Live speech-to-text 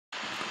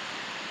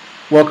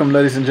Welcome,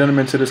 ladies and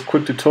gentlemen, to this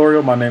quick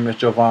tutorial. My name is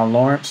Jovan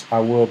Lawrence. I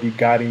will be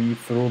guiding you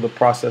through the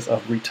process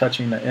of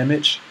retouching the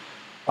image.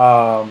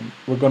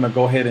 We're going to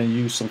go ahead and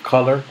use some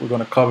color. We're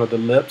going to color the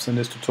lips in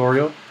this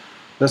tutorial.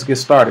 Let's get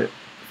started.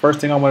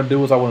 First thing I want to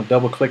do is I want to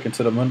double click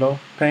into the window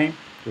pane.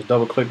 Just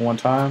double click one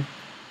time,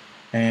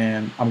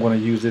 and I'm going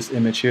to use this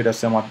image here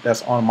that's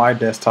on my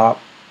desktop.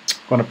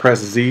 I'm going to press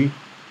Z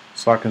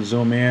so I can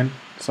zoom in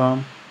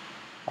some.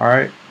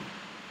 Alright,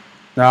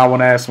 now I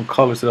want to add some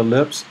color to the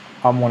lips.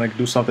 I'm going to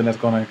do something that's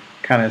going to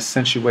kind of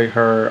accentuate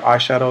her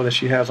eyeshadow that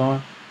she has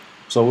on.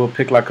 So we'll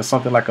pick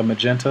something like a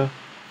magenta.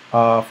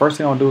 First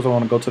thing I want to do is I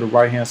want to go to the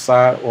right hand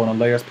side or on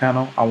the layers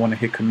panel. I want to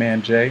hit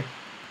Command J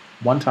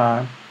one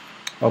time.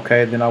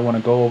 Okay, then I want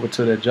to go over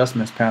to the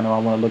adjustments panel. I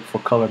want to look for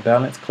color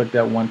balance. Click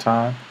that one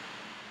time.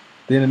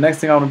 Then the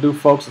next thing I want to do,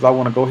 folks, is I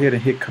want to go ahead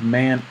and hit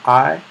Command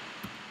I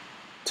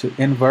to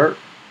invert.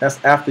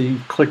 That's after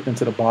you've clicked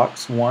into the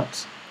box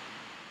once.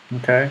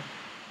 Okay.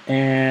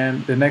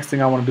 And the next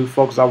thing I want to do,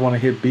 folks, I want to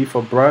hit B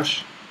for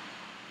brush.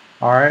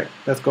 Alright,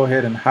 let's go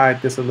ahead and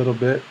hide this a little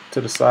bit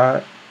to the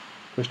side.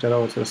 Push that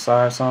over to the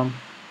side some.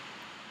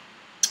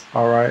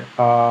 Alright, wait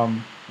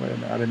a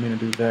minute, I didn't mean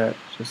to do that.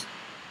 Just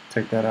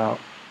take that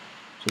out.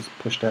 Just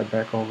push that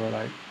back over,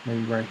 like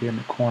maybe right here in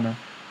the corner.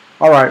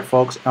 Alright,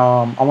 folks,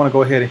 I want to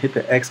go ahead and hit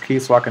the X key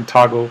so I can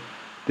toggle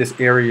this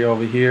area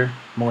over here.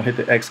 I'm going to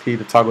hit the X key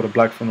to toggle the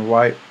black from the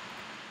white.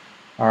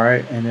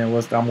 Alright, and then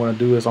what I'm going to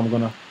do is I'm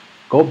going to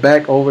go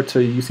back over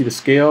to, you see the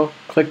scale,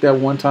 click that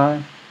one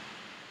time,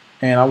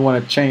 and I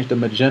want to change the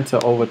magenta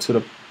over to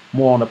the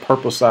more on the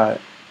purple side.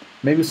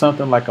 Maybe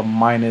something like a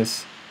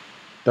minus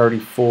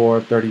 34,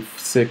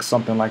 36,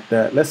 something like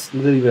that. Let's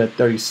leave it at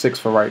 36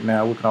 for right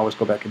now. We can always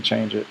go back and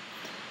change it.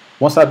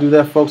 Once I do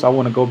that, folks, I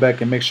want to go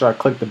back and make sure I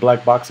click the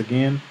black box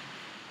again,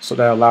 so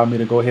that allows me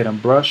to go ahead and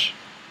brush.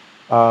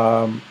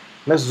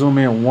 Let's zoom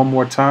in one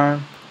more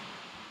time.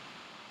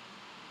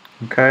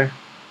 Okay.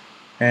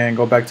 And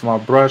go back to my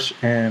brush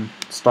and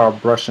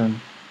start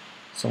brushing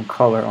some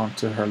color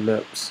onto her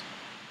lips.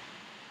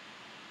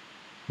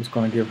 I'm just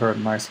going to give her a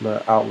nice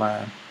little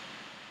outline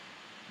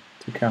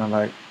to kind of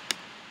like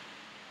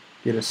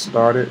get it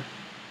started.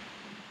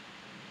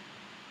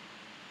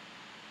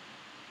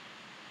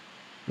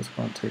 Just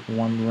going to take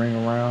one ring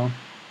around,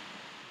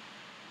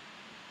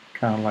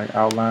 kind of like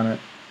outline it.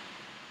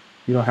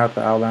 You don't have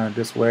to outline it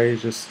this way,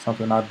 it's just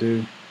something I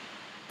do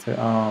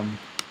to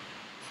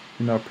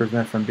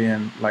prevent from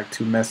being like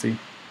too messy.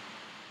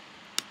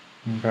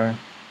 Okay,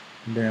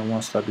 and then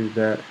once I do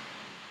that,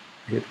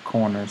 I hit the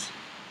corners.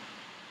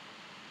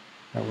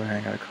 That way I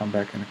ain't gotta come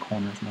back in the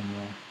corners no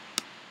more.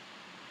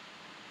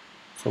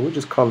 So we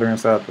just color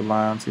inside the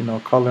lines,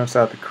 color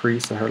inside the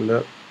crease of her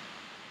lip.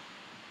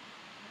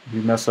 If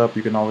you mess up,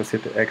 you can always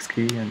hit the X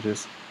key and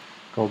just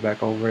go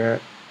back over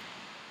that,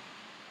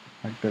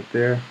 like that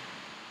there.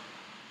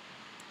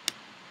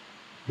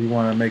 If you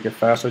want to make it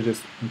faster,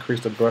 just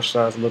increase the brush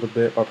size a little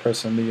bit by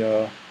pressing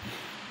the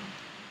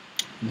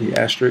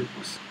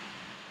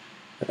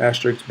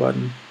asterisk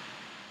button.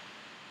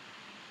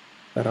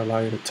 That'll allow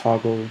you to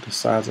toggle the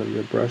size of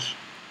your brush.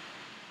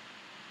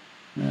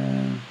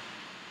 And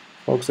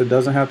folks, it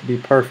doesn't have to be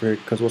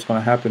perfect, because what's going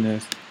to happen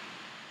is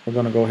we're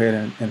going to go ahead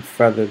and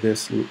feather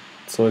this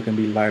so it can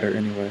be lighter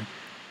anyway.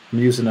 I'm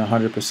using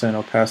 100%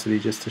 opacity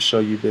just to show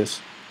you this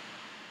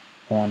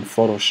on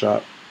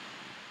Photoshop,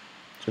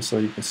 just so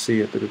you can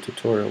see it through the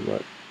tutorial,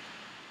 but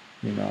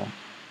it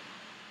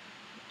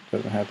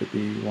doesn't have to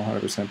be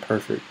 100%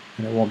 perfect,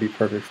 and it won't be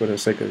perfect for the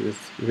sake of this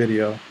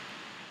video.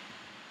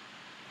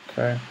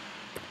 Okay,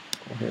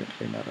 go ahead and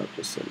clean that up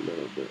just a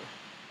little bit.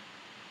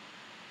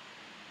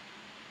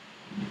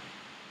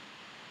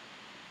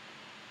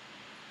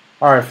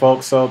 Alright,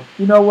 folks, so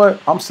you know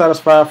what, I'm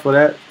satisfied for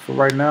that for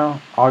right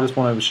now. I just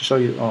want to show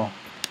you,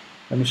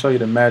 let me show you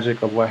the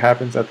magic of what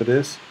happens after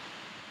this.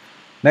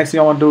 Next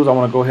thing I want to do is I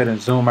want to go ahead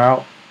and zoom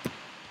out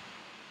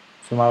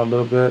a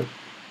little bit.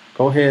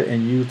 Go ahead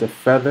and use the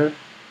feather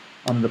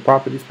under the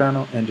properties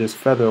panel and just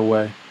feather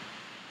away.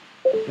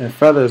 And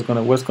feather is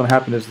what's going to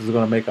happen is it's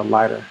going to make it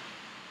lighter.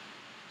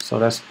 So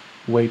that's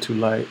way too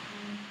light.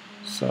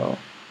 So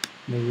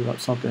maybe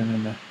something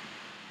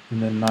in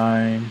the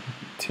 9,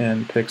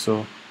 10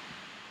 pixel.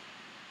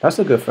 That's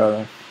a good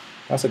feather.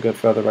 That's a good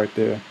feather right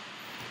there.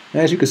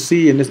 And as you can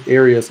see in this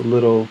area, it's a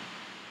little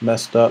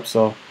messed up.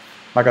 So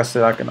like I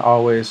said, I can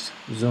always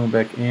zoom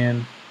back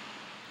in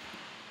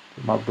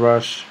with my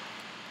brush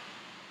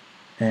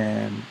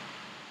and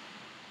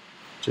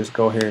just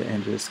go ahead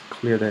and just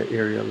clear that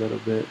area a little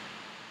bit.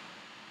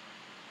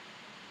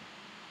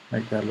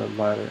 Make that a little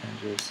lighter and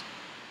just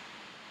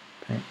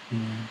paint in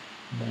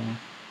more.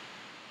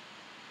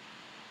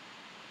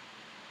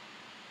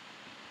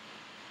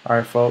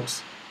 Alright,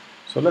 folks,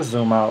 so let's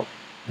zoom out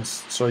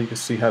so you can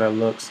see how that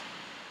looks.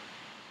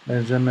 Ladies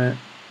and gentlemen,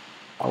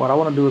 what I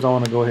want to do is I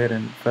want to go ahead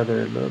and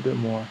feather it a little bit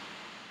more.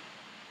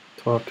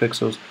 12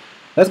 pixels.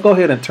 Let's go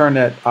ahead and turn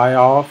that eye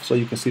off so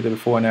you can see the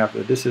before and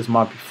after. This is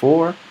my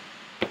before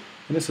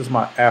and this is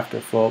my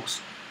after,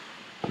 folks.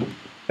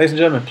 Ladies and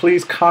gentlemen,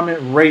 please comment,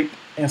 rate,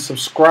 and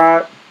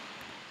subscribe.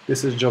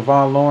 This is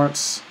Jovan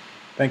Lawrence.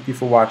 Thank you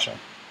for watching.